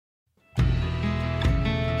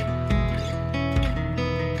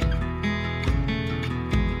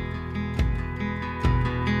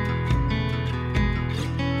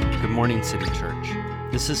morning, City Church.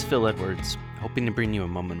 This is Phil Edwards, hoping to bring you a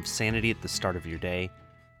moment of sanity at the start of your day,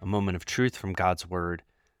 a moment of truth from God's Word,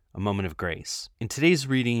 a moment of grace. In today's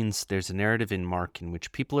readings, there's a narrative in Mark in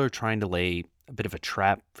which people are trying to lay a bit of a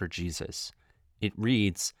trap for Jesus. It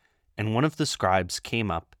reads, "And one of the scribes came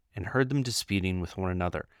up and heard them disputing with one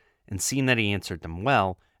another, and seeing that he answered them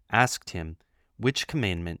well, asked him, 'Which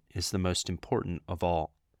commandment is the most important of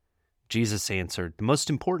all?' Jesus answered, 'The most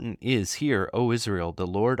important is, Hear, O Israel, the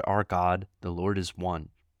Lord our God, the Lord is one.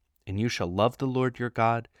 And you shall love the Lord your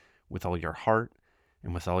God with all your heart,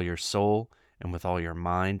 and with all your soul, and with all your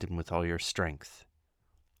mind, and with all your strength.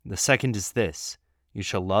 The second is this, you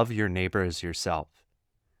shall love your neighbor as yourself.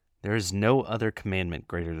 There is no other commandment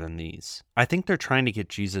greater than these.'" I think they're trying to get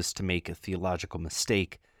Jesus to make a theological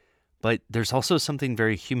mistake, but there's also something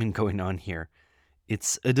very human going on here.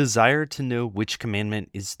 It's a desire to know which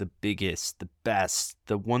commandment is the biggest, the best,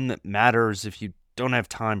 the one that matters if you don't have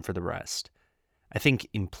time for the rest. I think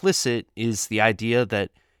implicit is the idea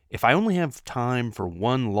that if I only have time for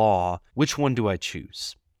one law, which one do I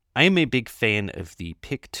choose? I am a big fan of the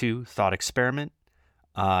Pick 2 thought experiment.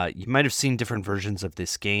 You might have seen different versions of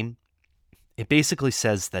this game. It basically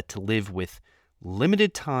says that to live with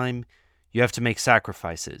limited time, you have to make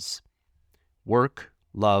sacrifices. Work,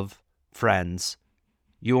 love, friends.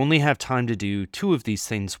 You only have time to do 2 of these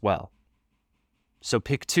things well. So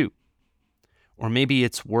pick 2. Or maybe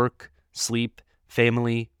it's work, sleep,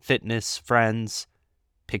 family, fitness, friends.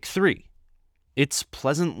 Pick 3. It's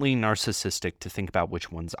pleasantly narcissistic to think about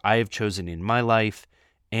which ones I have chosen in my life,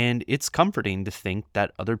 and it's comforting to think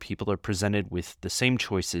that other people are presented with the same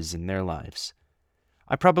choices in their lives.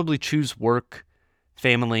 I probably choose work,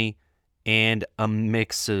 family, and a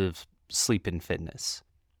mix of sleep and fitness.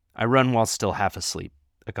 I run while still half asleep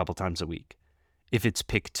a couple times a week. If it's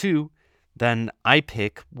pick 2, then I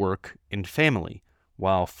pick work and family,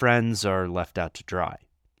 while friends are left out to dry.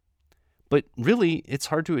 But really, it's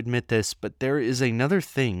hard to admit this, but there is another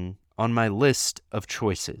thing on my list of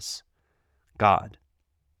choices. God.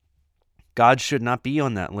 God should not be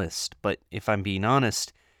on that list, but if I'm being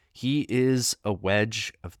honest, he is a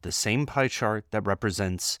wedge of the same pie chart that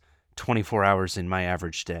represents 24 hours in my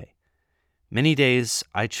average day. Many days,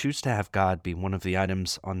 I choose to have God be one of the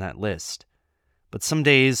items on that list. But some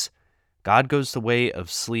days, God goes the way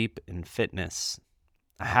of sleep and fitness,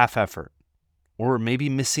 a half effort, or maybe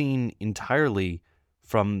missing entirely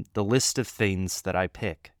from the list of things that I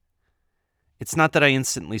pick. It's not that I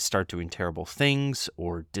instantly start doing terrible things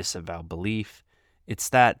or disavow belief. It's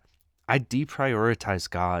that I deprioritize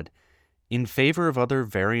God in favor of other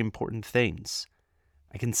very important things.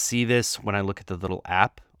 I can see this when I look at the little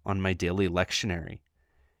app on my daily lectionary.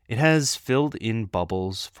 It has filled in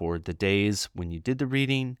bubbles for the days when you did the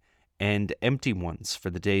reading and empty ones for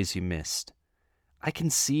the days you missed. I can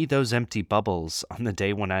see those empty bubbles on the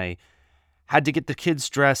day when I had to get the kids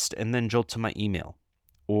dressed and then jolt to my email,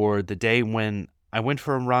 or the day when I went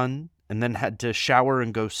for a run and then had to shower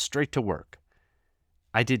and go straight to work.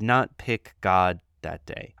 I did not pick God that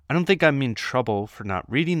day. I don't think I'm in trouble for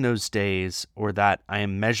not reading those days or that I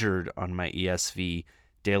am measured on my ESV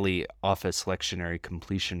daily office lectionary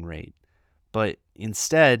completion rate. But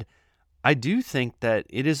instead, I do think that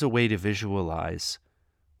it is a way to visualize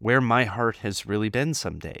where my heart has really been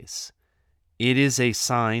some days. It is a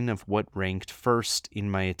sign of what ranked first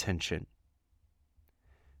in my attention.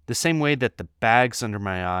 The same way that the bags under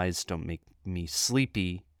my eyes don't make me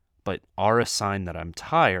sleepy, but are a sign that I'm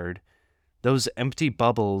tired, those empty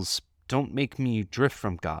bubbles don't make me drift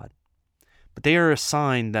from God, but they are a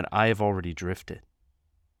sign that I have already drifted.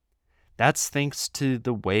 That's thanks to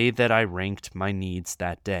the way that I ranked my needs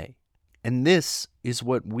that day. And this is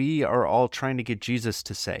what we are all trying to get Jesus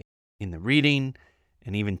to say in the reading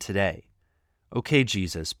and even today. Okay,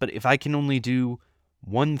 Jesus, but if I can only do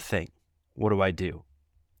one thing, what do I do?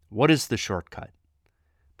 What is the shortcut?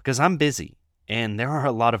 Because I'm busy and there are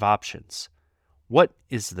a lot of options. What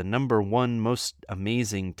is the number one most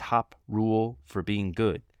amazing top rule for being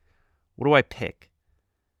good? What do I pick?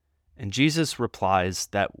 And Jesus replies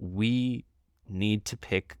that we need to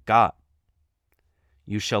pick God.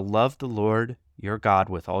 You shall love the Lord your God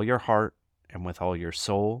with all your heart and with all your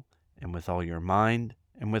soul and with all your mind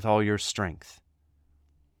and with all your strength.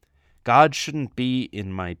 God shouldn't be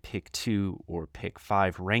in my pick 2 or pick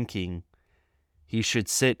 5 ranking. He should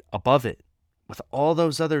sit above it with all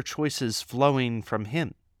those other choices flowing from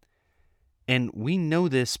him. And we know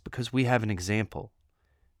this because we have an example.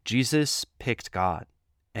 Jesus picked God.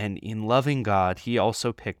 And in loving God, he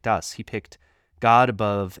also picked us. He picked God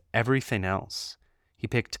above everything else. He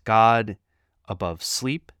picked God above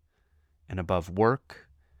sleep and above work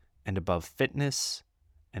and above fitness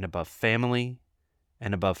and above family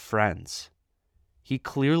and above friends. He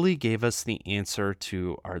clearly gave us the answer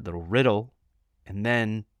to our little riddle, and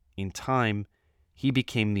then, in time, he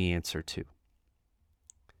became the answer too.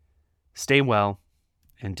 Stay well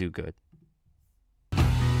and do good.